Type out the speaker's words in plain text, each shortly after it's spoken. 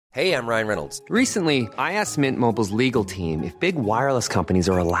Hey, I'm Ryan Reynolds. Recently, I asked Mint Mobile's legal team if big wireless companies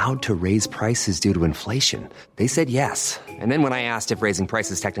are allowed to raise prices due to inflation. They said yes. And then when I asked if raising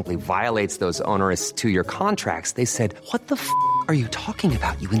prices technically violates those onerous two-year contracts, they said, "What the f*** are you talking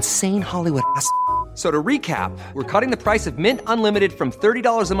about, you insane Hollywood ass?" So to recap, we're cutting the price of Mint Unlimited from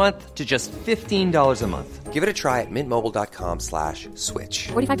 $30 a month to just $15 a month. Give it a try at mintmobile.com/switch.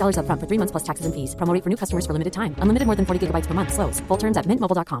 $45 up front for 3 months plus taxes and fees. Promo rate for new customers for limited time. Unlimited more than 40 gigabytes per month. Slows full terms at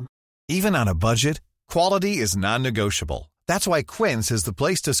mintmobile.com. Even on a budget, quality is non-negotiable. That's why Quince is the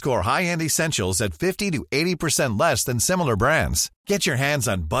place to score high-end essentials at 50 to 80% less than similar brands. Get your hands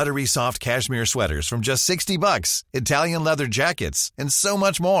on buttery soft cashmere sweaters from just $60, Italian leather jackets, and so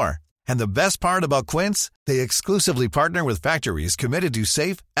much more. And the best part about Quince, they exclusively partner with factories committed to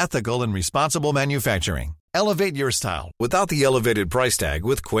safe, ethical, and responsible manufacturing. Elevate your style without the elevated price tag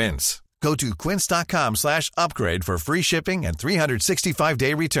with Quince. Go to quince.com/upgrade for free shipping and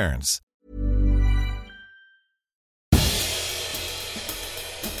 365-day returns.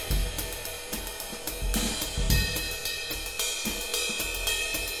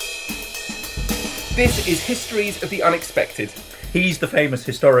 This is Histories of the Unexpected. He's the famous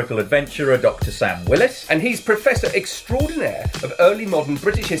historical adventurer Dr. Sam Willis. And he's Professor Extraordinaire of Early Modern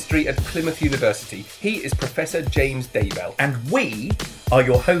British History at Plymouth University. He is Professor James Daybell. And we are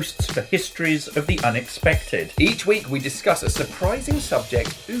your hosts for Histories of the Unexpected. Each week we discuss a surprising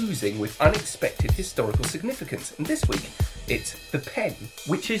subject oozing with unexpected historical significance. And this week, it's the pen.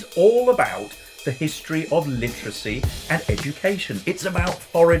 Which is all about the history of literacy and education. It's about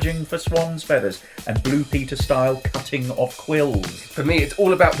foraging for swan's feathers and Blue Peter style cutting of quills. For me, it's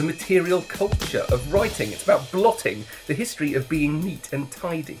all about the material culture of writing. It's about blotting, the history of being neat and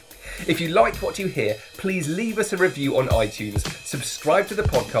tidy. If you liked what you hear, please leave us a review on iTunes, subscribe to the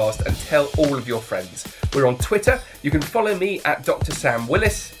podcast and tell all of your friends. We're on Twitter. You can follow me at Dr. Sam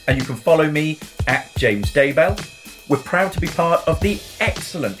Willis. And you can follow me at James Daybell. We're proud to be part of the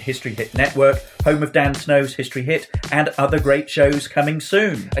excellent History Hit network, home of Dan Snow's History Hit, and other great shows coming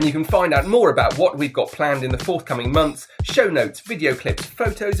soon. And you can find out more about what we've got planned in the forthcoming months, show notes, video clips,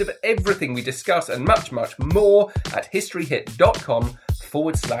 photos of everything we discuss, and much, much more at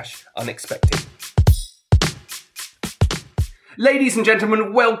historyhit.com/unexpected. Ladies and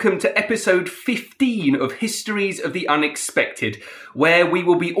gentlemen, welcome to episode 15 of Histories of the Unexpected, where we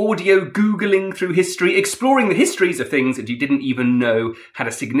will be audio Googling through history, exploring the histories of things that you didn't even know had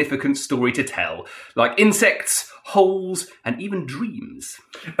a significant story to tell, like insects, holes, and even dreams.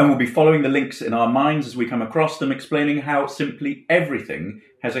 And we'll be following the links in our minds as we come across them, explaining how simply everything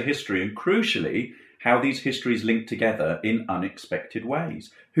has a history, and crucially, how these histories link together in unexpected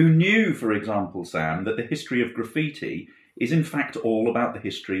ways. Who knew, for example, Sam, that the history of graffiti is in fact all about the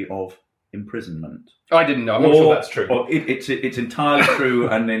history of imprisonment? I didn't know. I'm not sure that's true. It's entirely true,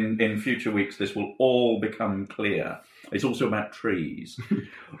 and in future weeks this will all become clear. It's also about trees.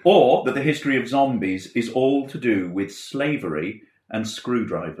 Or that the history of zombies is all to do with slavery and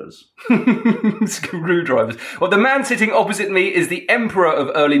screwdrivers. Screwdrivers. Well, the man sitting opposite me is the emperor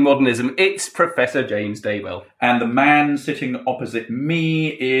of early modernism. It's Professor James Daybell. And the man sitting opposite me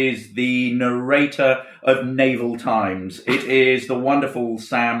is the narrator of Naval Times. It is the wonderful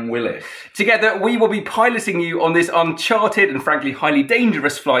Sam Willis. Together, we will be piloting you on this uncharted and frankly highly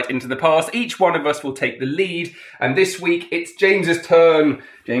dangerous flight into the past. Each one of us will take the lead. And this week, it's James's turn.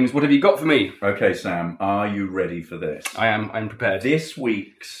 James, what have you got for me? Okay, Sam, are you ready for this? I am. I'm prepared. This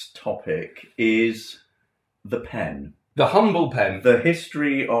week's topic is the pen. The humble pen. The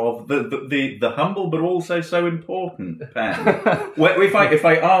history of the humble but also so important pen. If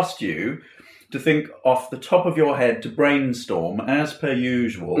I asked you to think off the top of your head, to brainstorm as per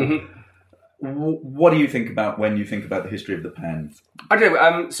usual, what do you think about when you think about the history of the pen? I don't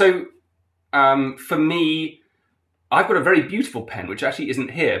know. For me, I've got a very beautiful pen, which actually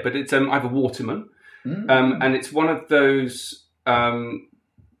isn't here, but it's I have a Waterman, and it's one of those kind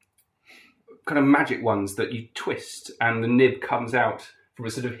of magic ones that you twist, and the nib comes out from a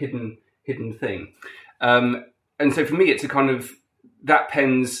sort of hidden thing. And so for me, it's a kind of that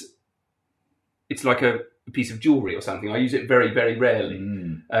pen's. It's like a piece of jewellery or something. I use it very, very rarely.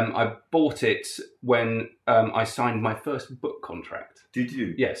 I bought it when I signed my first book contract. Did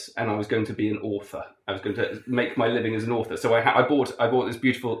you? Yes, and I was going to be an author. I was going to make my living as an author. So I bought this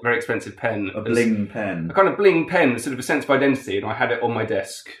beautiful, very expensive pen. A bling pen. A kind of bling pen, sort of a sense of identity, and I had it on my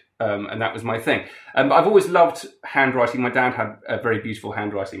desk, and that was my thing. But I've always loved handwriting. My dad had a very beautiful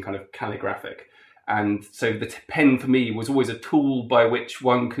handwriting, kind of calligraphic. And so the pen for me was always a tool by which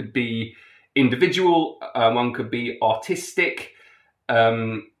one could be individual, one could be artistic,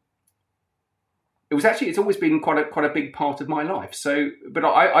 it's always been quite a big part of my life. So, but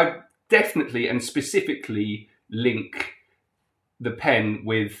I definitely and specifically link the pen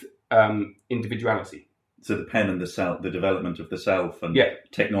with individuality. So the pen and the self, the development of the self, and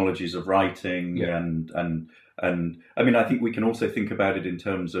technologies of writing, and I mean, I think we can also think about it in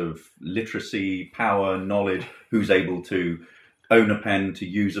terms of literacy, power, knowledge. Who's able to own a pen, to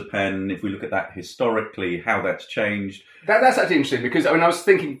use a pen? If we look at that historically, how that's changed. That's actually interesting, because I was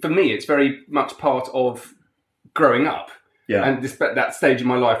thinking, for me, it's very much part of growing up. Yeah. And that stage in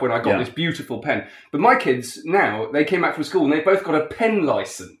my life when I got this beautiful pen. But my kids now, they came back from school and they both got a pen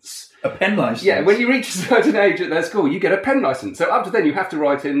license. A pen license? Yeah, when you reach a certain age at their school, you get a pen license. So up to then, you have to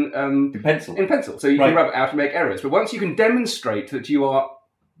write in pencil. In pencil, so you can rub it out and make errors. But once you can demonstrate that you are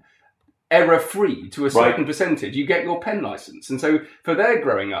error-free to a certain percentage, you get your pen license. And so for their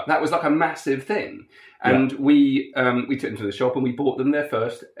growing up, that was like a massive thing. And we took them to the shop and we bought them their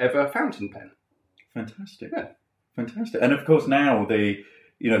first ever fountain pen. Fantastic. Yeah. Fantastic. And of course now we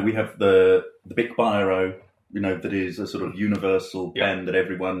have the Bic Biro, that is a sort of universal pen that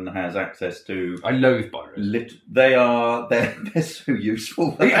everyone has access to. I loathe biros. They're so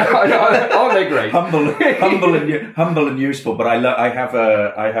useful. Aren't they great? humble and useful. But I have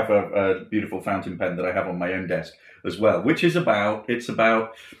a beautiful fountain pen that I have on my own desk as well, which is it's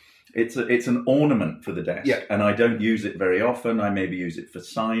an ornament for the desk, and I don't use it very often. I maybe use it for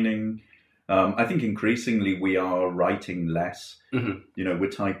signing. I think increasingly we are writing less. Mm-hmm. We're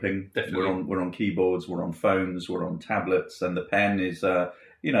typing. Definitely. We're on keyboards. We're on phones. We're on tablets, and the pen is, not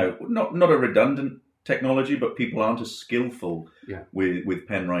a redundant technology, but people aren't as skillful with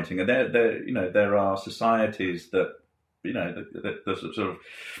pen writing. And there are societies that that sort of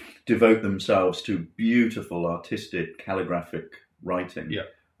devote themselves to beautiful artistic calligraphic writing. Yeah.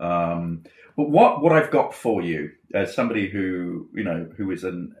 But what I've got for you, as somebody who is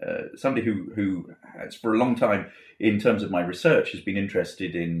somebody who has for a long time, in terms of my research, has been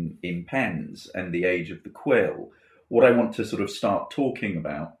interested in pens and the age of the quill. What I want to sort of start talking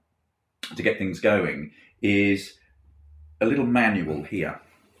about to get things going is a little manual here,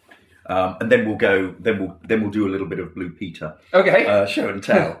 and then we'll do a little bit of Blue Peter, show and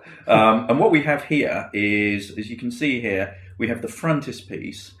tell. And what we have here is, as you can see here, we have the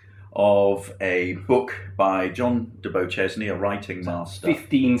frontispiece of a book by John de Beauchesne, a writing master.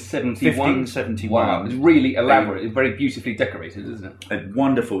 1571. Wow, it's really elaborate. It's very beautifully decorated, isn't it? A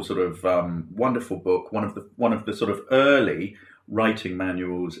wonderful sort of wonderful book. One of the sort of early writing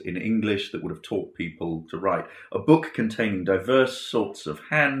manuals in English that would have taught people to write. A book containing diverse sorts of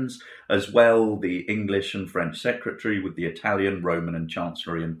hands, as well the English and French secretary with the Italian, Roman and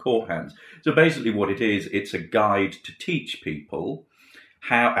Chancery and court hands. So basically what it is, it's a guide to teach people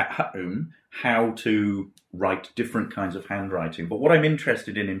how at home to write different kinds of handwriting. But what I'm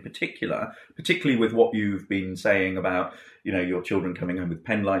interested in particular, particularly with what you've been saying about your children coming home with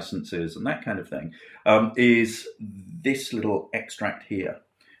pen licenses and that kind of thing, is this little extract here,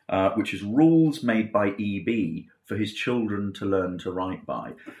 which is rules made by E.B. for his children to learn to write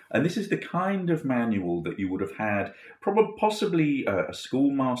by. And this is the kind of manual that you would have had, possibly a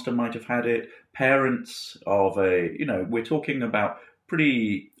schoolmaster might have had it, parents of we're talking about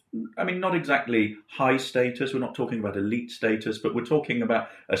not exactly high status, we're not talking about elite status, but we're talking about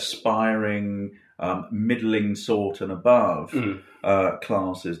aspiring, middling sort and above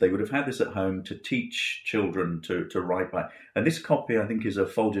classes. They would have had this at home to teach children to write by. And this copy, I think, is a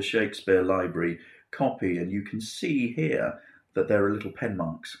Folger Shakespeare Library copy, and you can see here that there are little pen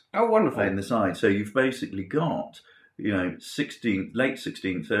marks. Oh, wonderful. In the side. So you've basically got, late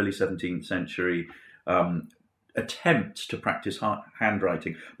 16th, early 17th century attempts to practice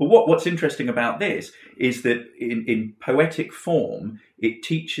handwriting. But what's interesting about this is that in poetic form, it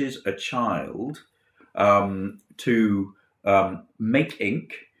teaches a child to make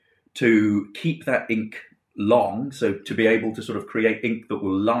ink, to keep that ink long, so to be able to sort of create ink that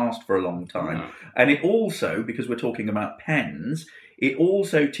will last for a long time. Mm. And it also, because we're talking about pens, it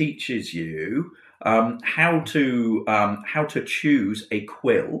also teaches you how to choose a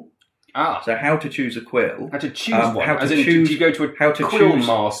quill. So how to choose a quill. How to choose one. Do you go to a quill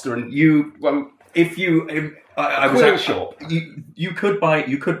master and quill shop? You could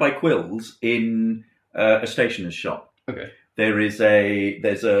buy quills in a stationer's shop. Okay. There's a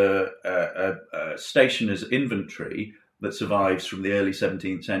stationer's inventory that survives from the early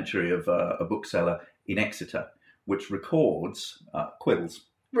 17th century of a bookseller in Exeter, which records quills.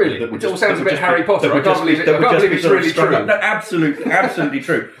 Really? It all sounds a bit Harry Potter. I can't believe it's really true. No, absolutely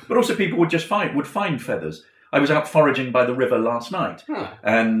true. But also people would find feathers. I was out foraging by the river last night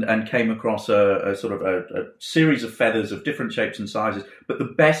and came across a series of feathers of different shapes and sizes. But the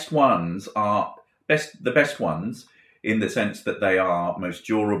best ones are the best ones, in the sense that they are most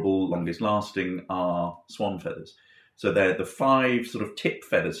durable, longest lasting, are swan feathers. So they're the 5 sort of tip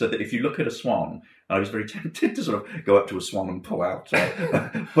feathers, so that if you look at a swan, I was very tempted to sort of go up to a swan and pull out a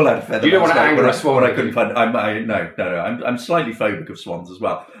feather. You don't want to anger a swan. But I couldn't find. No. I'm slightly phobic of swans as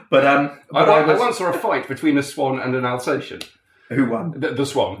well. But I once saw a fight between a swan and an Alsatian. Who won? The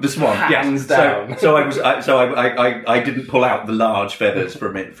swan. The swan, hands yes. down. So I didn't pull out the large feathers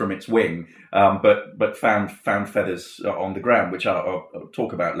from its wing, but found feathers on the ground, which I'll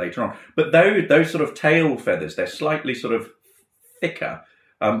talk about later on. But those sort of tail feathers, they're slightly sort of thicker,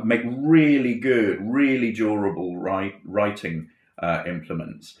 make really good, really durable writing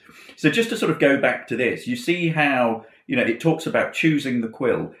implements. So just to sort of go back to this, you see how it talks about choosing the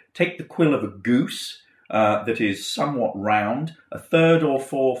quill. Take the quill of a goose. That is somewhat round, a 3rd or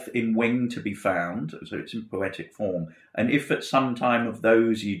 4th in wing to be found, so it's in poetic form. And if at some time of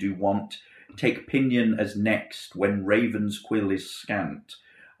those you do want, take pinion as next, when raven's quill is scant,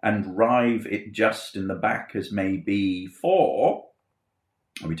 and rive it just in the back as may be, for,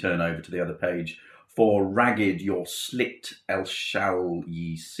 and we turn over to the other page, for ragged your slit, else shall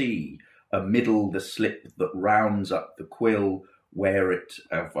ye see, amiddle the slip that rounds up the quill, wear it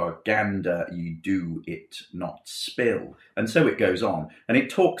of our gander, you do it not spill. And so it goes on. And it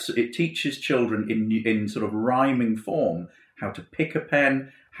teaches children in sort of rhyming form how to pick a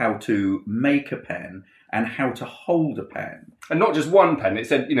pen, how to make a pen, and how to hold a pen. And not just one pen, it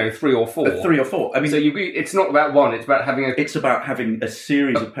said, 3 or 4. 3 or 4. I mean, so it's not about one, it's about having It's about having a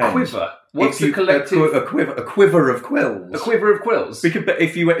series of pens. Quiver. What's the collective? A quiver of quills. A quiver of quills. Because, but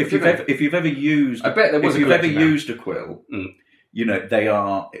if you've ever used, I bet there was. If you've ever used a quill, they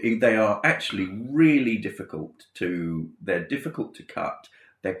are actually really difficult to. They're difficult to cut.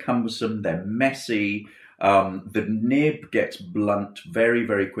 They're cumbersome. They're messy. The nib gets blunt very,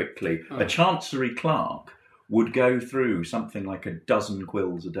 very quickly. A chancery clerk would go through something like a dozen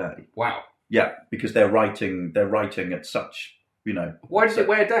quills a day. Wow. Yeah, because they're writing at such. Why does it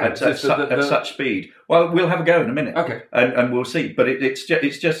wear down? At such speed. Well, we'll have a go in a minute. Okay. And we'll see. But it's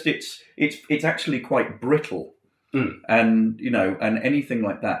actually quite brittle. And and anything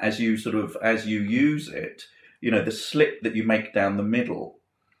like that, as you use it, the slit that you make down the middle,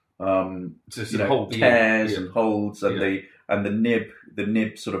 tears and holds, and the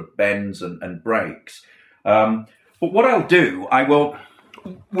nib sort of bends and breaks. But what I'll do, I will,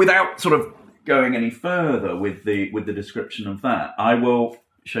 without sort of going any further with the description of that, I will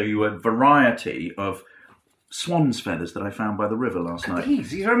show you a variety of swan's feathers that I found by the river last night.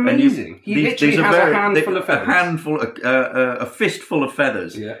 These are amazing. He literally has a handful of feathers. A fistful of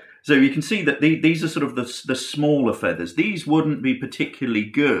feathers. Yeah. So you can see that these are sort of the smaller feathers. These wouldn't be particularly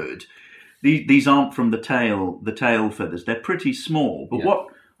good. These aren't from the tail feathers. They're pretty small. But what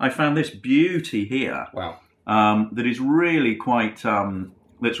I found this beauty here. Wow. That is really quite.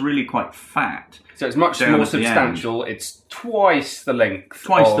 That's really quite fat. So it's much more substantial. It's twice the length.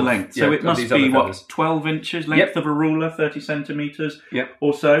 So it must be, 12 inches length of a ruler, 30 centimetres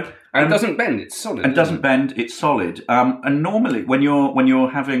or so. And it doesn't bend, it's solid. And doesn't bend, it's solid. And normally when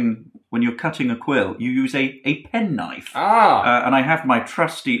you're cutting a quill, you use a penknife. And I have my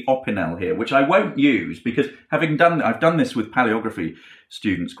trusty Opinel here, which I won't use because I've done this with paleography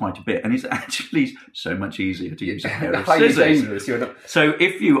students quite a bit, and it's actually so much easier to use a pair of scissors. So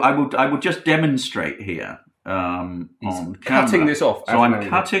I will just demonstrate here on cutting camera. this off. So I'm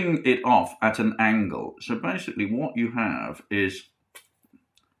cutting it off at an angle. So basically, what you have is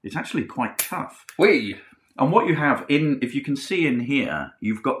it's actually quite tough. And what you have if you can see in here,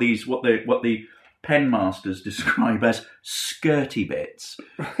 you've got these what the pen masters describe as skirty bits,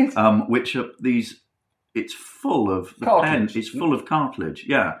 which are these. It's full of the pen. It's full of cartilage.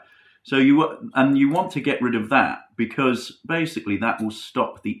 Yeah. So you want to get rid of that because basically that will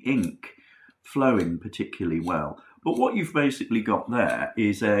stop the ink flowing particularly well. But what you've basically got there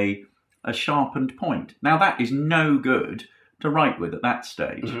is a sharpened point. Now that is no good to write with at that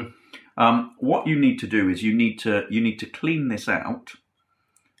stage. Mm-hmm. What you need to do is you need to clean this out,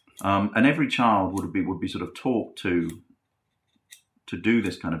 and every child would be sort of taught to do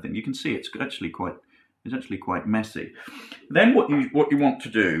this kind of thing. You can see it's actually quite messy. Then what you want to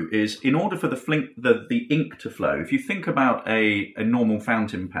do is, in order for the ink to flow, if you think about a normal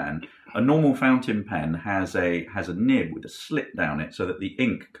fountain pen has a nib with a slit down it so that the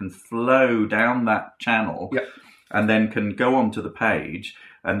ink can flow down that channel and then can go onto the page,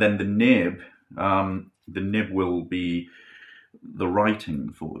 and then the nib will be the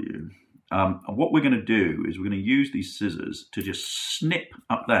writing for you. And what we're going to do is we're going to use these scissors to just snip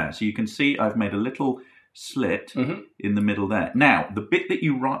up there. So you can see I've made a little slit in the middle there. Now, the bit that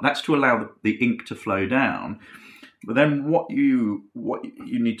you write, that's to allow the ink to flow down. But then what you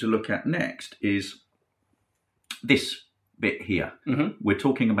need to look at next is this bit here. We're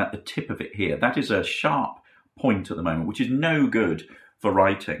talking about the tip of it here. That is a sharp point at the moment, which is no good for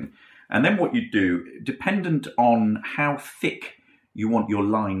writing. And then what you do, dependent on how thick you want your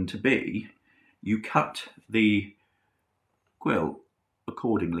line to be, you cut the quill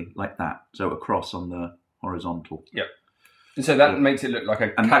accordingly, like that. So across on the horizontal. Yep. And so that makes it look like a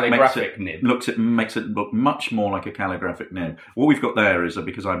calligraphic nib. Makes it look much more like a calligraphic nib. What we've got there is,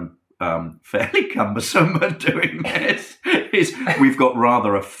 because I'm fairly cumbersome at doing this, is we've got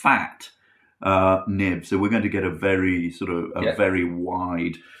rather a fat nib. So we're going to get a very very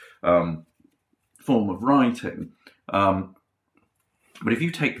wide form of writing. But if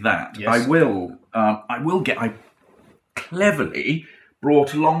you take that, yes. I cleverly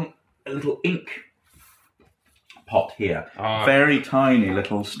brought along a little ink pot here. Very tiny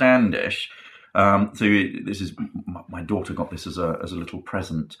little standish. So this is, my daughter got this as a little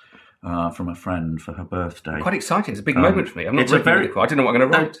present from a friend for her birthday. Quite exciting. It's a big moment for me. I'm not writing it. I don't know what I'm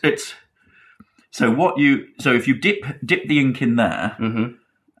going to write. So if you dip the ink in there,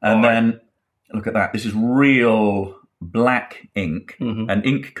 and then look at that. This is real black ink, and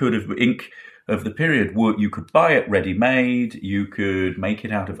ink of the period. You could buy it ready made. You could make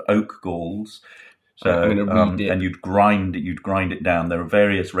it out of oak galls. So and you'd grind it down. There are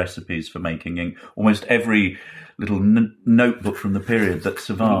various recipes for making ink. Almost every little notebook from the period that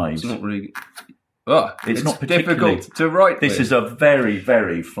survives. It's not really. It's not particularly difficult to write. This is a very,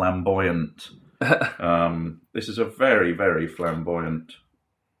 very flamboyant. This is a very, very flamboyant.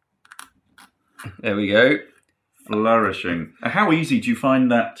 There we go. Flourishing. How easy do you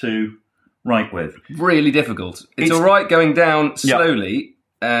find that to write with? Really difficult. It's all right going down slowly,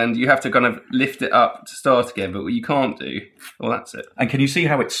 and you have to kind of lift it up to start again, but what you can't do, well, that's it. And can you see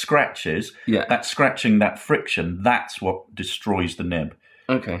how it scratches? Yeah. That scratching, that friction, that's what destroys the nib.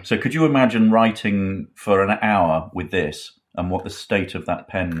 Okay. So could you imagine writing for an hour with this and what the state of that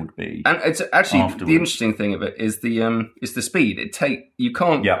pen would be? And it's actually afterwards? The interesting thing of it is the speed. You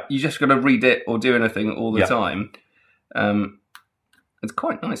can't. Yeah. You just got to read it or do anything all the time. It's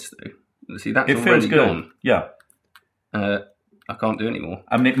quite nice though. See, that's already gone. Yeah. I can't do anymore.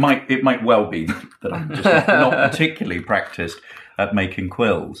 I mean, it might well be that I'm just not particularly practiced at making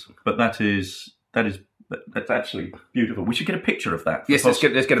quills, but that's actually beautiful. We should get a picture of that. Yes, let's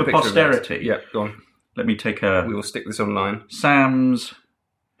get a picture for posterity. Of that. Yeah, go on. Let me take We will stick this online. Sam's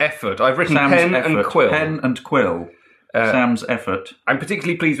effort. I've written pen and quill. Pen and quill. Sam's effort. I'm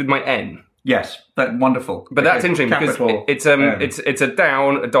particularly pleased with my N. Yes, that's wonderful. But that's interesting because it's a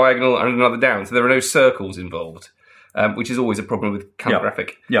down, a diagonal, and another down. So there are no circles involved, which is always a problem with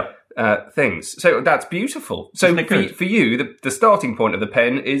calligraphic things. So that's beautiful. So for you, the starting point of the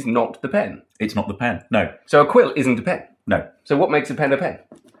pen is not the pen. It's not the pen. No. So a quill isn't a pen. No. So what makes a pen a pen?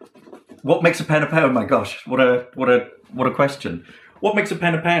 What makes a pen a pen? Oh my gosh! What a question. What makes a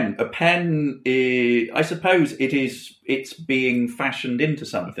pen a pen? A pen is, I suppose, it's being fashioned into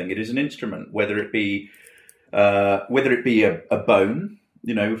something. It is an instrument, whether it be a bone.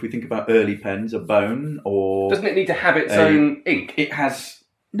 You know, if we think about early pens, a bone, or doesn't it need to have its own ink? It has.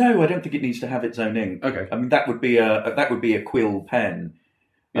 No, I don't think it needs to have its own ink. Okay. I mean, that would be a quill pen.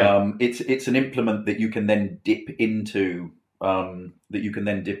 Yeah. It's an implement that you can then dip into.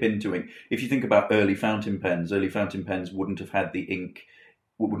 Ink. If you think about early fountain pens wouldn't have had the ink,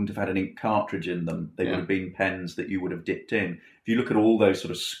 wouldn't have had an ink cartridge in them. They would have been pens that you would have dipped in. If you look at all those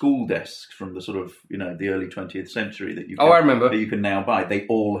sort of school desks from the sort of, the early 20th century that I remember. That you can now buy, they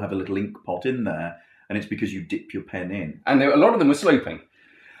all have a little ink pot in there, and it's because you dip your pen in. And a lot of them were sloping.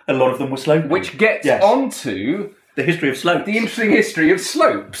 Which gets onto the history of slopes. The interesting history of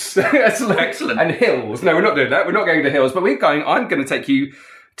slopes. Excellent. And hills. No, we're not doing that. We're not going to hills, but I'm going to take you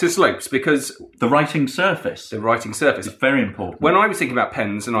to slopes because... The writing surface. It's very important. When I was thinking about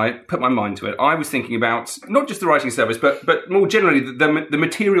pens and I put my mind to it, I was thinking about not just the writing surface, but more generally the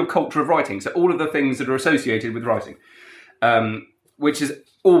material culture of writing. So all of the things that are associated with writing, which has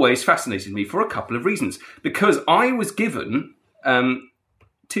always fascinated me for a couple of reasons. Because I was given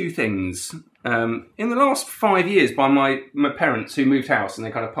two things... in the last 5 years by my parents who moved house and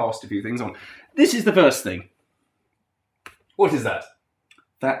they kind of passed a few things on. This is the first thing. What is that?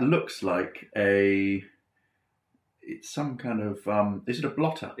 That looks like it's some kind of, is it a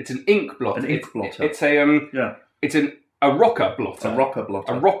blotter? It's an ink blotter. It's a rocker blotter. A rocker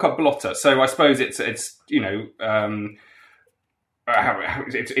blotter. A rocker blotter. So I suppose it's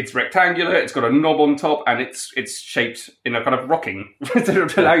it's rectangular. It's got a knob on top, and it's shaped in a kind of rocking to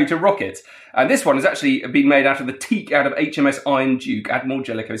allow you to rock it. And this one has actually been made out of the teak out of HMS Iron Duke, Admiral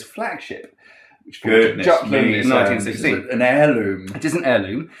Jellicoe's flagship, which formed at Jutland in 1916. An heirloom. It is an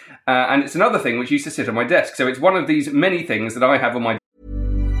heirloom, and it's another thing which used to sit on my desk. So it's one of these many things that I have on my.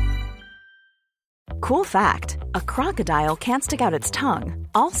 Cool fact, a crocodile can't stick out its tongue.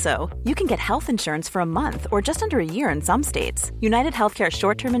 Also, you can get health insurance for a month or just under a year in some states. United Healthcare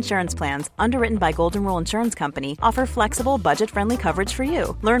short-term insurance plans, underwritten by Golden Rule Insurance Company, offer flexible, budget-friendly coverage for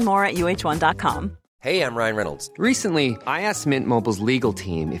you. Learn more at uh1.com. Hey, I'm Ryan Reynolds. Recently, I asked Mint Mobile's legal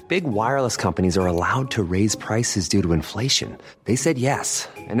team if big wireless companies are allowed to raise prices due to inflation. They said yes.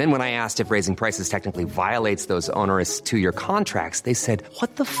 And then when I asked if raising prices technically violates those onerous two-year contracts, they said,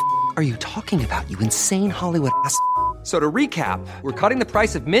 "What the f*** are you talking about, you insane Hollywood ass?" So to recap, we're cutting the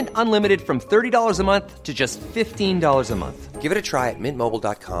price of Mint Unlimited from $30 a month to just $15 a month. Give it a try at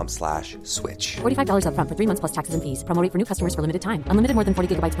mintmobile.com/switch. $45 up front for 3 months plus taxes and fees. Promo rate for new customers for limited time. Unlimited more than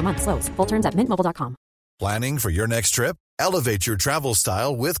 40 gigabytes per month. Slows full terms at mintmobile.com. Planning for your next trip? Elevate your travel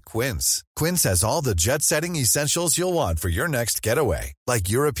style with Quince. Quince has all the jet-setting essentials you'll want for your next getaway, like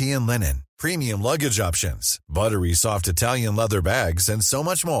European linen, premium luggage options, buttery soft Italian leather bags, and so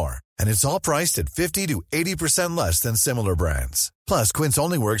much more. And it's all priced at 50 to 80% less than similar brands. Plus, Quince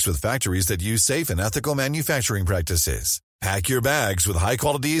only works with factories that use safe and ethical manufacturing practices. Pack your bags with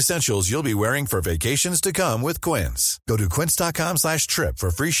high-quality essentials you'll be wearing for vacations to come with Quince. Go to quince.com/trip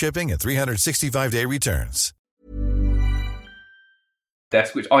for free shipping and 365-day returns.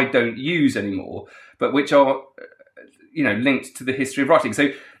 Desk, which I don't use anymore, but which are, linked to the history of writing. So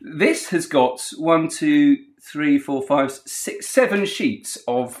this has got 1, 2, 3, 4, 5, 6, 7 sheets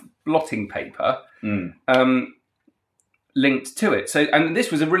of blotting paper linked to it. So, and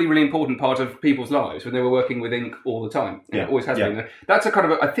this was a really, really important part of people's lives when they were working with ink all the time. Yeah. It always has been. That's a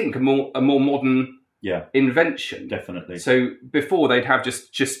kind of, I think, a more modern invention. Definitely. So before they'd have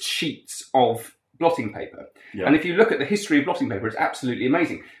just sheets of blotting paper. Yeah. And if you look at the history of blotting paper, it's absolutely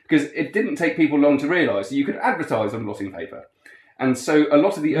amazing because it didn't take people long to realise that you could advertise on blotting paper. And so a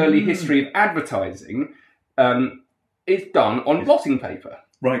lot of the early history of advertising is done on blotting paper.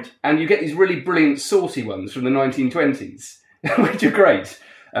 Right. And you get these really brilliant saucy ones from the 1920s, which are great.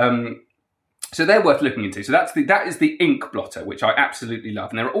 So they're worth looking into. So that is the ink blotter, which I absolutely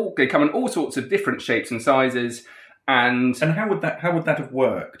love. And they come in all sorts of different shapes and sizes. And how would that have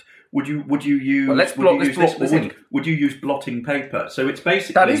worked? Would you use? Well, let's blot this ink. Would you use blotting paper? So it's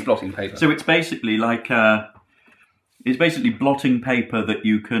basically that is blotting paper. So it's basically like it's basically blotting paper that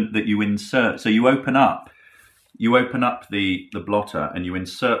you insert. So you open up the blotter and you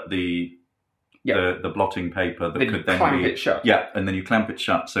insert the blotting paper that could then clamp it shut. Yeah, and then you clamp it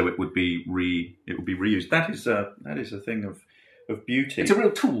shut so it would be reused. That is a thing of beauty. It's a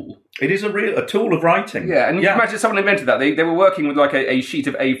real tool. It is a tool of writing. Yeah, and you can imagine someone invented that. They were working with like a sheet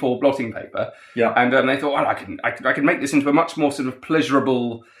of A4 blotting paper. Yeah, and they thought, well, I can make this into a much more sort of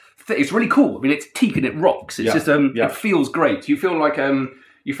pleasurable thing. It's really cool. I mean, it's teak and it rocks. It's just it feels great. You feel like a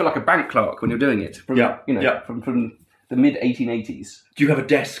bank clerk when you're doing it. From the mid 1880s. Do you have a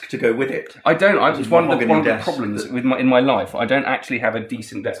desk to go with it? I don't. It's one of the problems in my life. I don't actually have a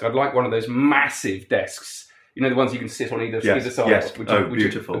decent desk. I'd like one of those massive desks. You know, the ones you can sit on either side of, which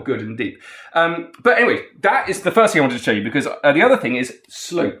are good and deep. But anyway, that is the first thing I wanted to show you because the other thing is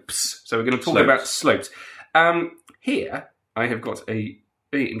slopes. So we're going to talk about slopes. Here, I have got a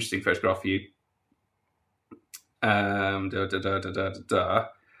very interesting photograph for you. Do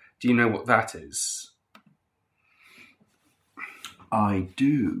you know what that is? I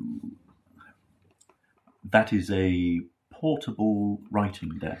do. That is a portable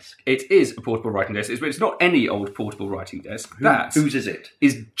writing desk. It is a portable writing desk, but it's not any old portable writing desk. Whose is it?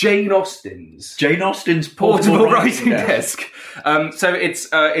 Is Jane Austen's. Jane Austen's portable writing desk. So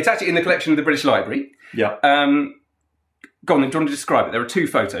it's actually in the collection of the British Library. Yeah. Go on then, do you want to describe it? There are 2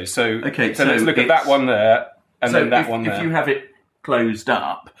 photos. So let's look at that one there and then that one there. If you have it closed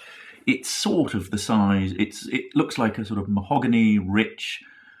up, it's sort of the size. It looks like a sort of mahogany, rich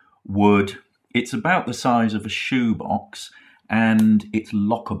wood. It's about the size of a shoebox, and it's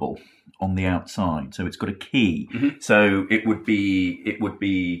lockable on the outside. So it's got a key. Mm-hmm. So it would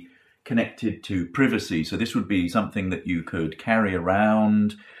be connected to privacy. So this would be something that you could carry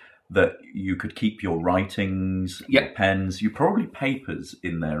around, that you could keep your writings, your pens, your probably papers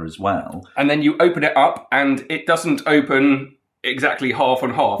in there as well. And then you open it up, and it doesn't open exactly half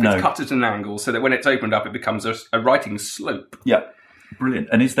and half. It's cut at an angle so that when it's opened up, it becomes a writing slope. Yeah. Brilliant.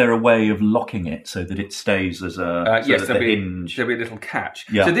 And is there a way of locking it so that it stays as a hinge? There'll be a little catch.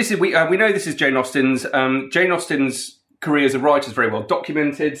 Yeah. So this is we know this is Jane Austen's. Jane Austen's career as a writer is very well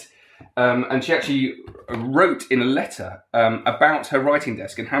documented. And she actually wrote in a letter about her writing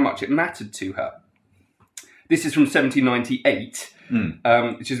desk and how much it mattered to her. This is from 1798,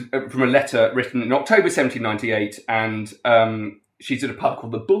 which is from a letter written in October 1798, and she's at a pub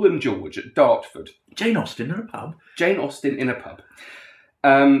called the Bull and George at Dartford. Jane Austen in a pub? Jane Austen in a pub.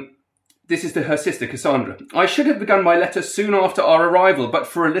 This is to her sister Cassandra. I should have begun my letter soon after our arrival, but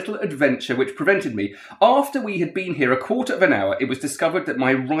for a little adventure which prevented me. After we had been here a quarter of an hour, it was discovered that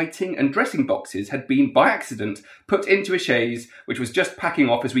my writing and dressing boxes had been, by accident, put into a chaise which was just packing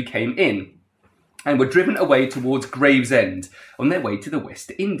off as we came in, and were driven away towards Gravesend on their way to the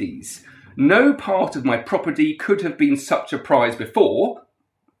West Indies. No part of my property could have been such a prize before,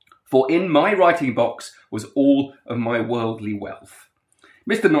 for in my writing box was all of my worldly wealth.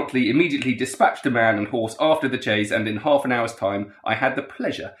 Mr. Notley immediately dispatched a man and horse after the chaise, and in half an hour's time I had the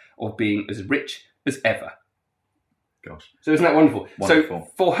pleasure of being as rich as ever. Gosh. So isn't that wonderful? Wonderful.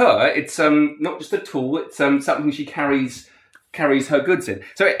 So for her, it's not just a tool, it's something she carries her goods in.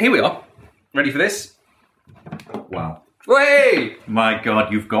 So here we are. Ready for this? Wow. Way! My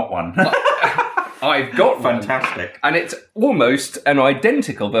God, you've got one. I've got one. Fantastic. And it's almost an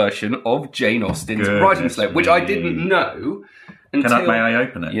identical version of Jane Austen's writing slate, which I didn't know until... May I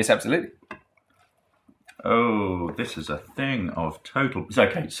open it? Yes, absolutely. Oh, this is a thing of total...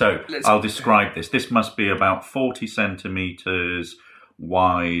 Okay, so I'll describe this. This must be about 40 centimetres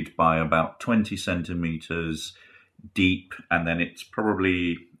wide by about 20 centimetres deep, and then it's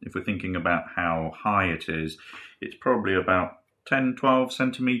probably, if we're thinking about how high it is, it's probably about 10, 12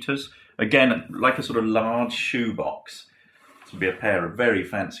 centimetres. Again, like a sort of large shoebox. This would be a pair of very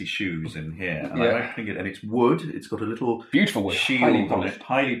fancy shoes in here. And I'm opening it, and it's wood. It's got a little beautiful wood, shield on it,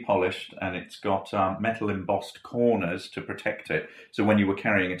 highly polished, and it's got metal embossed corners to protect it. So when you were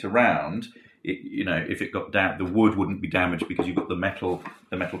carrying it around, if it got down, the wood wouldn't be damaged because you've got the metal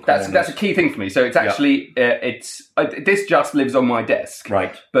corners. That's a key thing for me. So it's actually this just lives on my desk,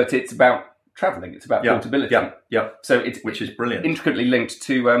 right? But it's about travelling. It's about portability. Yeah. So which is brilliant. Intricately linked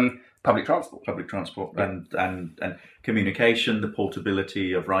to public transport, and communication, the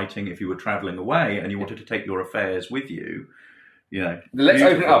portability of writing. If you were travelling away and you wanted to take your affairs with you. Let's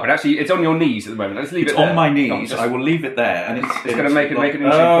open it up. And actually, it's on your knees at the moment. Let's leave it there. On my knees. I will leave it there. And it's going to make an interesting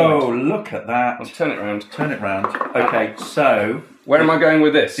point. Oh, look at that. I'll turn it around. Okay, so... Where am I going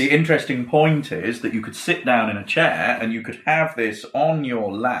with this? The interesting point is that you could sit down in a chair and you could have this on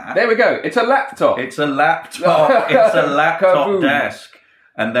your lap. There we go. It's a laptop. It's a laptop desk.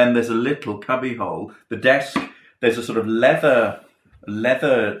 And then there's a little cubby hole. The desk, there's a sort of leather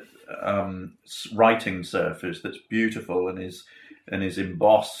writing surface that's beautiful and is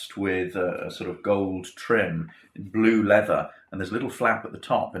embossed with a sort of gold trim, blue leather, and there's a little flap at the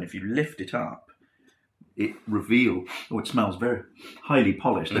top, and if you lift it up, it smells very highly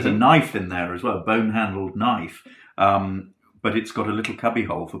polished. There's a knife in there as well, a bone-handled knife, but it's got a little cubby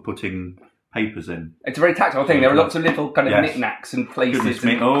hole for putting papers in. It's a very tactile thing. There are lots of little kind of knickknacks and places.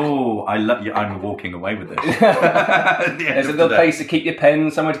 I love you. I'm walking away with this. There's a little place to keep your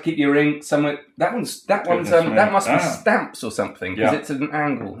pen, somewhere to keep your ink, somewhere. That must be stamps or something because it's at an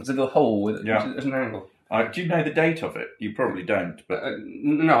angle. There's a little hole with there's an angle. Do you know the date of it? You probably don't, but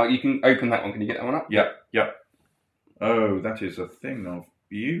no, you can open that one. Can you get that one up? Yeah. Oh, that is a thing of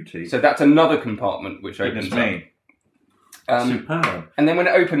beauty. So that's another compartment which opens up. Superb. And then when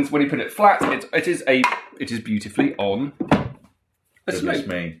it opens, when you put it flat, it is beautifully on a slope.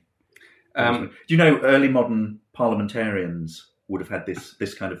 Me. Do you know early modern parliamentarians would have had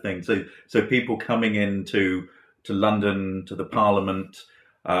this kind of thing? So people coming into London to the Parliament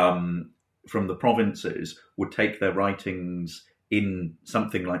from the provinces would take their writings in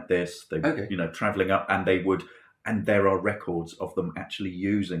something like this. They travelling up, and there are records of them actually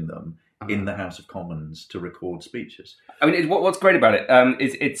using them in the House of Commons to record speeches. I mean, what's great about it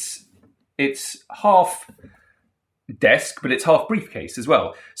is it's half desk, but it's half briefcase as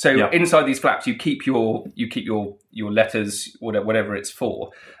well. So inside these flaps, you keep your letters, whatever it's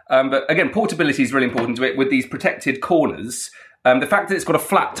for. But again, portability is really important to it with these protected corners. The fact that it's got a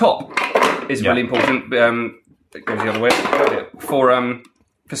flat top is really important. It goes the other way for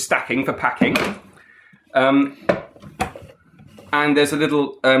stacking, for packing. And there's a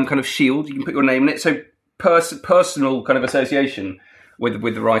little kind of shield. You can put your name in it. So personal kind of association with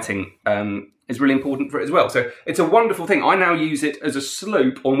the writing is really important for it as well. So it's a wonderful thing. I now use it as a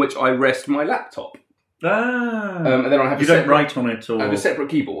slope on which I rest my laptop. And then I have don't write on it, or I have a separate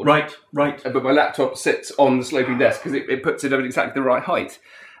keyboard. Right. But my laptop sits on the sloping desk because it puts it at exactly the right height.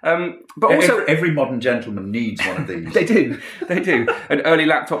 But also, every modern gentleman needs one of these. They do. An early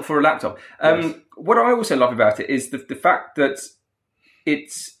laptop for a laptop. Yes. what I also love about it is the fact that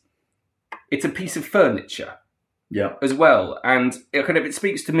it's a piece of furniture as well. And it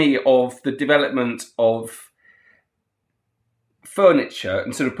speaks to me of the development of furniture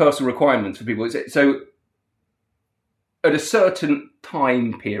and sort of personal requirements for people. So at a certain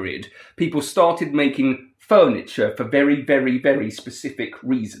time period, people started making furniture for very, very, very specific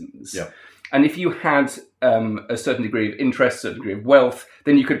reasons. Yeah. And if you had a certain degree of interest, a certain degree of wealth,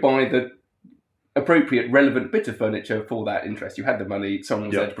 then you could buy the appropriate, relevant bit of furniture for that interest. You had the money, someone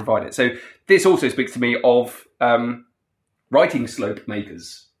was there to provide it. So this also speaks to me of writing slope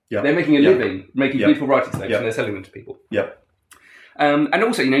makers. Yeah. They're making a living, making beautiful writing slopes, and they're selling them to people. Yeah. And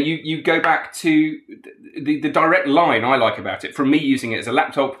also, you go back to the direct line I like about it, from me using it as a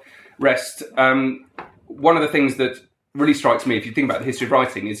laptop rest. One of the things that really strikes me, if you think about the history of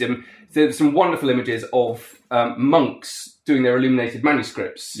writing, is there's some wonderful images of monks doing their illuminated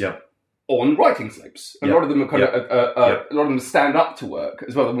manuscripts on writing slopes. A lot of them are a lot of them stand up to work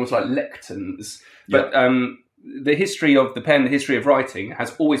as well, almost like lecterns. But the history of the pen, the history of writing,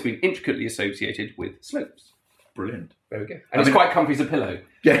 has always been intricately associated with slopes. Brilliant. There we go. And it's quite comfy as a pillow.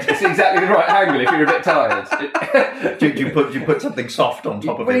 Yeah. It's exactly the right angle if you're a bit tired. do you put something soft on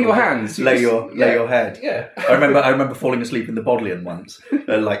top of it? With your hands. Lay your head. Yeah. I remember falling asleep in the Bodleian once,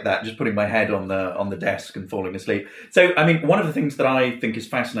 like that, just putting my head on the desk and falling asleep. So, I mean, one of the things that I think is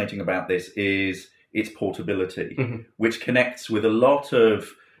fascinating about this is its portability, which connects with a lot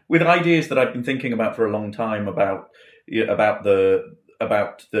of ideas that I've been thinking about for a long time about the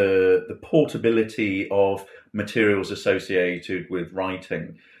portability of materials associated with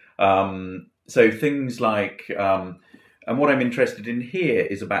writing. So things like, and what I'm interested in here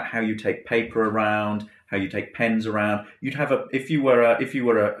is about how you take paper around, how you take pens around. You'd have if you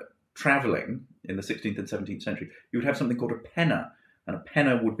were traveling in the 16th and 17th century, you would have something called a penna. And a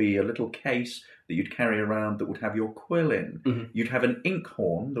penna would be a little case that you'd carry around that would have your quill in. You'd have an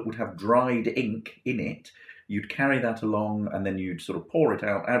inkhorn that would have dried ink in it. You'd carry that along, and then you'd sort of pour it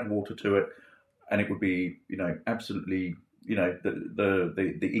out, add water to it, and it would be, absolutely,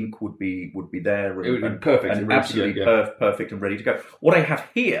 the ink would be there. It would be perfect and absolutely perfect and ready to go. What I have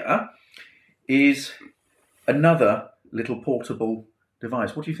here is another little portable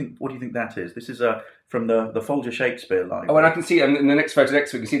device. What do you think that is? This is from the Folger Shakespeare Library. Oh, and I can see in the next photo, you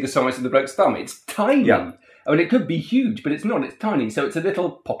can see the size of the bloke's thumb. It's tiny. Yeah. I mean, it could be huge, but it's not. It's tiny, so it's a little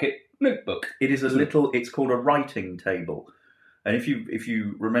pocket notebook. It is it's called a writing table. And if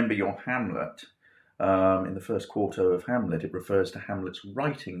you remember your Hamlet, in the first quarto of Hamlet, it refers to Hamlet's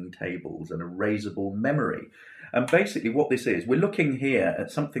writing tables and erasable memory. And basically what this is, we're looking here at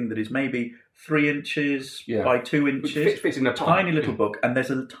something that is maybe 3 inches by 2 inches. Which fits in a tiny little book, and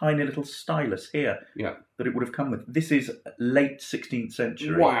there's a tiny little stylus here that it would have come with. This is late 16th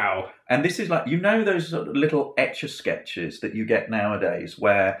century. Wow. And this is like, those sort of little etch-a-sketches that you get nowadays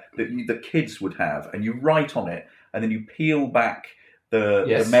where the kids would have, and you write on it, and then you peel back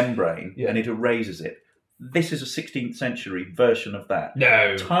the membrane, and it erases it. This is a 16th century version of that.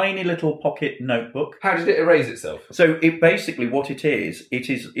 No. Tiny little pocket notebook. How did it erase itself? So it basically, what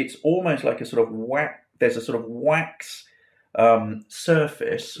it's almost like a sort of there's a sort of wax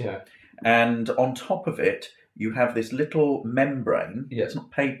surface. Yeah. And on top of it, you have this little membrane. Yeah. It's not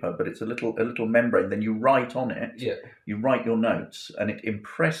paper, but it's a little membrane. Then you write on it. Yeah. You write your notes, and it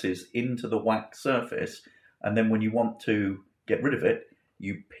impresses into the wax surface. And then when you want to get rid of it,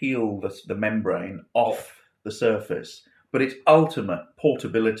 you peel the membrane off the surface. But it's ultimate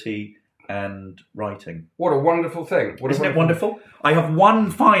portability and writing. What a wonderful thing. Isn't it wonderful? I have one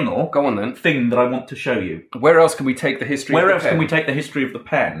final thing that I want to show you. Where else can we take the history of the pen? Where else can we take the history of the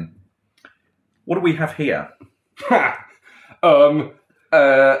pen? What do we have here?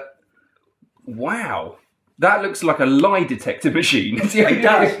 Wow. That looks like a lie detector machine. It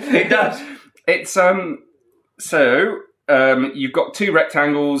does. It does. It's, you've got 2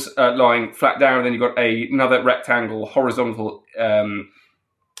 rectangles lying flat down, and then you've got another rectangle horizontal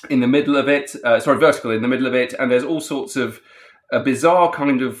in the middle of it. Vertical in the middle of it. And there's all sorts of a bizarre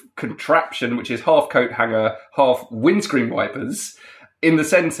kind of contraption, which is half coat hanger, half windscreen wipers in the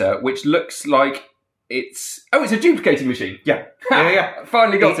centre, which looks like it's a duplicating machine. Yeah.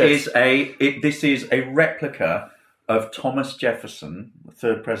 Finally got it. This is a replica of Thomas Jefferson, the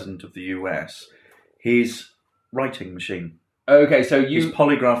 3rd president of the US. His writing machine. Okay, so his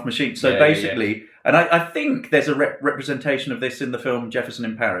polygraph machine. So basically, and I think there's a representation of this in the film Jefferson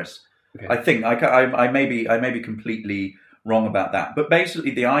in Paris. Okay. I think I may be completely wrong about that, but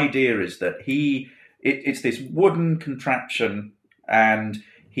basically the idea is that it's this wooden contraption, and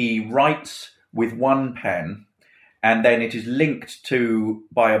he writes with one pen, and then it is linked to,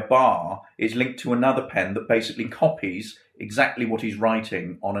 by a bar, is linked to another pen that basically copies exactly what he's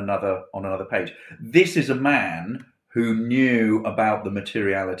writing on another page. This is a man who knew about the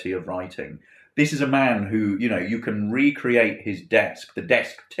materiality of writing. This is a man who, you can recreate his desk. The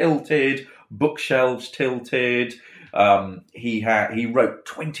desk tilted, bookshelves tilted. He wrote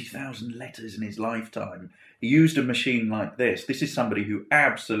 20,000 letters in his lifetime. He used a machine like this. This is somebody who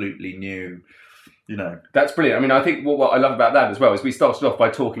absolutely knew, That's brilliant. I mean, I think what I love about that as well is we started off by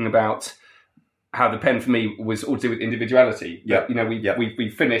talking about how the pen for me was all to do with individuality. Yeah. We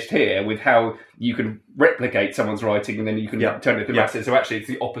finished here with how you can replicate someone's writing and then you can turn it into masses. So actually it's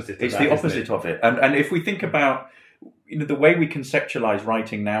the opposite of it. And if we think about, the way we conceptualize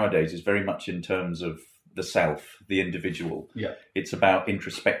writing nowadays is very much in terms of the self, the individual. Yeah. It's about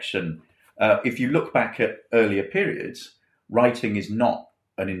introspection. If you look back at earlier periods, writing is not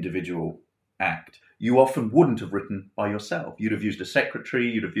an individual act. You often wouldn't have written by yourself. You'd have used a secretary,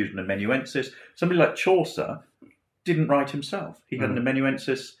 you'd have used an amanuensis. Somebody like Chaucer didn't write himself. He had an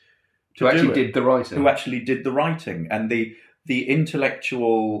amanuensis who actually did the writing. And the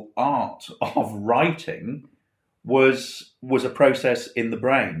intellectual art of writing was a process in the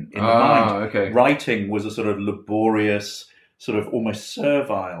brain, in the mind. Okay. Writing was a sort of laborious, sort of almost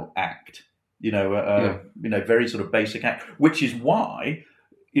servile act, very sort of basic act, which is why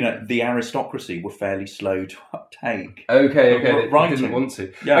the aristocracy were fairly slow to uptake. Okay. They didn't want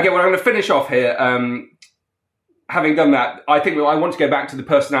to. Yeah. Okay, well, I'm going to finish off here. Having done that, I think I want to go back to the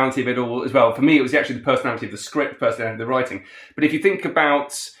personality of it all as well. For me, it was actually the personality of the script, personality of the writing. But if you think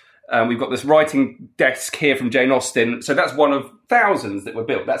about, we've got this writing desk here from Jane Austen. So that's one of thousands that were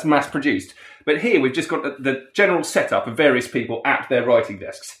built. That's mass-produced. But here we've just got the general setup of various people at their writing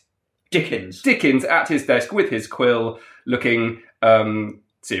desks. Dickens at his desk with his quill, looking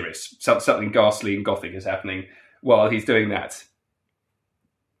serious. Something ghastly and gothic is happening while he's doing that.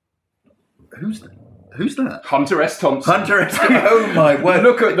 Who's that? Hunter S. Thompson. Oh my word!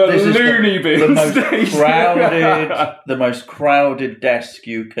 Look at the loony bins. The most crowded desk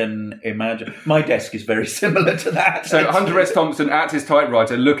you can imagine. My desk is very similar to that. So Hunter S. Thompson at his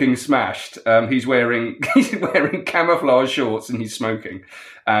typewriter, looking smashed. He's wearing camouflage shorts and he's smoking,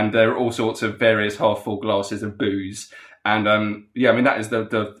 and there are all sorts of various half-full glasses of booze. And that is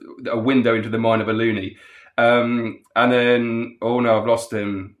a window into the mind of a loony. And then, oh no, I've lost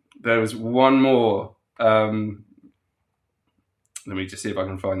him. There was one more. Let me just see if I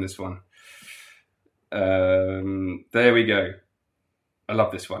can find this one. There we go. I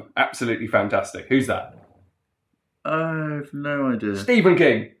love this one. Absolutely fantastic. Who's that? I have no idea. Stephen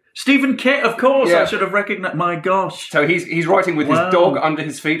King. Stephen King, of course. Yeah. I should have recognised. My gosh. So he's writing with his dog under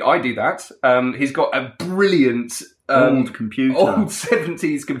his feet. I do that. He's got a brilliant old computer, old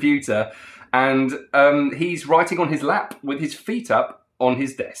 70s computer, and he's writing on his lap with his feet up on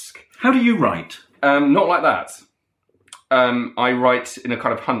his desk. How do you write? Not like that. I write in a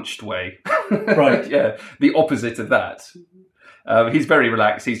kind of hunched way. Right. Yeah, the opposite of that. He's very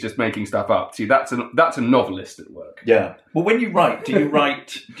relaxed. He's just making stuff up. See, that's a novelist at work. Yeah. Well, when you write, do you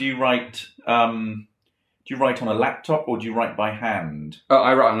write on a laptop or do you write by hand?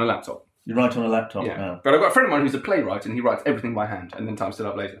 I write on a laptop. You write on a laptop. Yeah. But I've got a friend of mine who's a playwright, and he writes everything by hand and then types it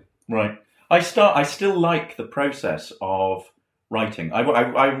up later. Right. I still like the process of writing.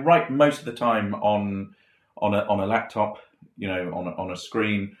 I write most of the time on a laptop, on a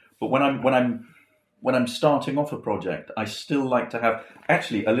screen. But when I'm starting off a project, I still like to have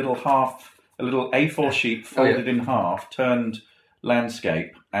actually a little A4 sheet folded in half, turned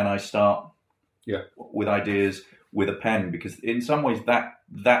landscape, and I start with ideas with a pen, because in some ways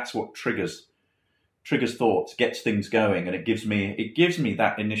that's what triggers thoughts, gets things going, and it gives me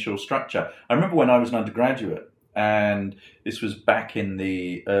that initial structure. I remember when I was an undergraduate, and this was back in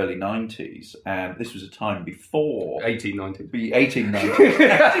the early 90s, and this was a time before 1890s.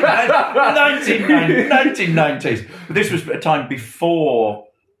 1990s. But this was a time before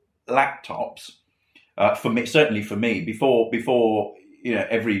laptops. Certainly for me, before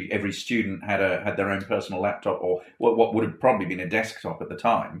every student had their own personal laptop, or what would have probably been a desktop at the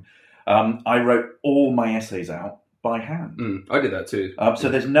time. I wrote all my essays out by hand. I did that too. So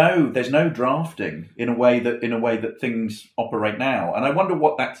there's no drafting in a way that things operate now, and I wonder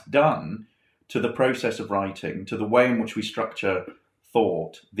what that's done to the process of writing, to the way in which we structure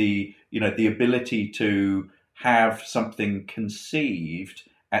thought, the ability to have something conceived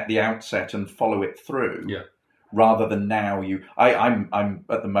at the outset and follow it through. Yeah. Rather than now, I'm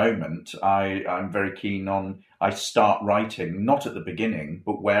at the moment, I'm very keen on, I start writing, not at the beginning,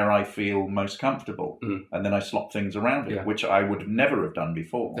 but where I feel most comfortable. And then I slot things around it, which I would never have done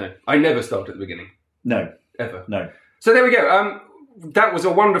before. No, I never start at the beginning. No. ever. No. So there we go. That was a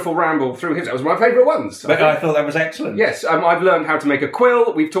wonderful ramble through history. That was my favourite ones. But I thought that was excellent. Yes, I've learned how to make a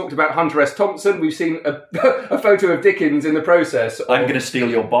quill. We've talked about Hunter S. Thompson. We've seen a photo of Dickens in the process. I'm going to steal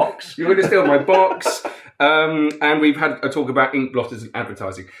your box. You're going to steal my box. And we've had a talk about ink blotters and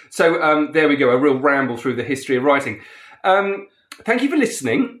advertising. So there we go, a real ramble through the history of writing. Thank you for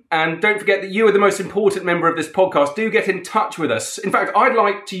listening, and don't forget that you are the most important member of this podcast. Do get in touch with us. In fact, I'd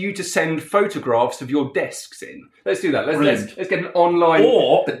like you to send photographs of your desks in. Let's do that. Let's get an online...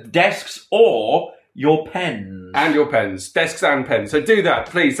 Or desks or your pens. And your pens. Desks and pens. So do that,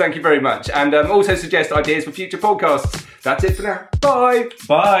 please. Thank you very much. And also suggest ideas for future podcasts. That's it for now. Bye.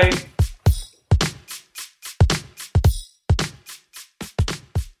 Bye.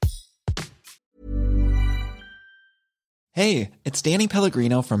 Hey, it's Danny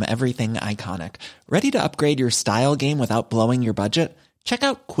Pellegrino from Everything Iconic. Ready to upgrade your style game without blowing your budget? Check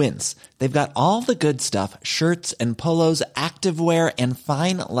out Quince. They've got all the good stuff, shirts and polos, activewear, and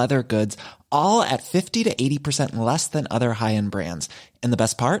fine leather goods, all at 50 to 80% less than other high-end brands. And the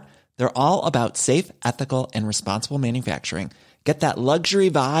best part? They're all about safe, ethical, and responsible manufacturing. Get that luxury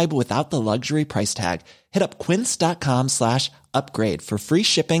vibe without the luxury price tag. Hit up quince.com/upgrade for free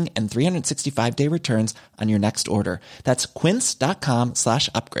shipping and 365-day returns on your next order. That's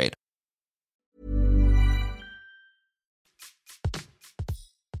quince.com/upgrade.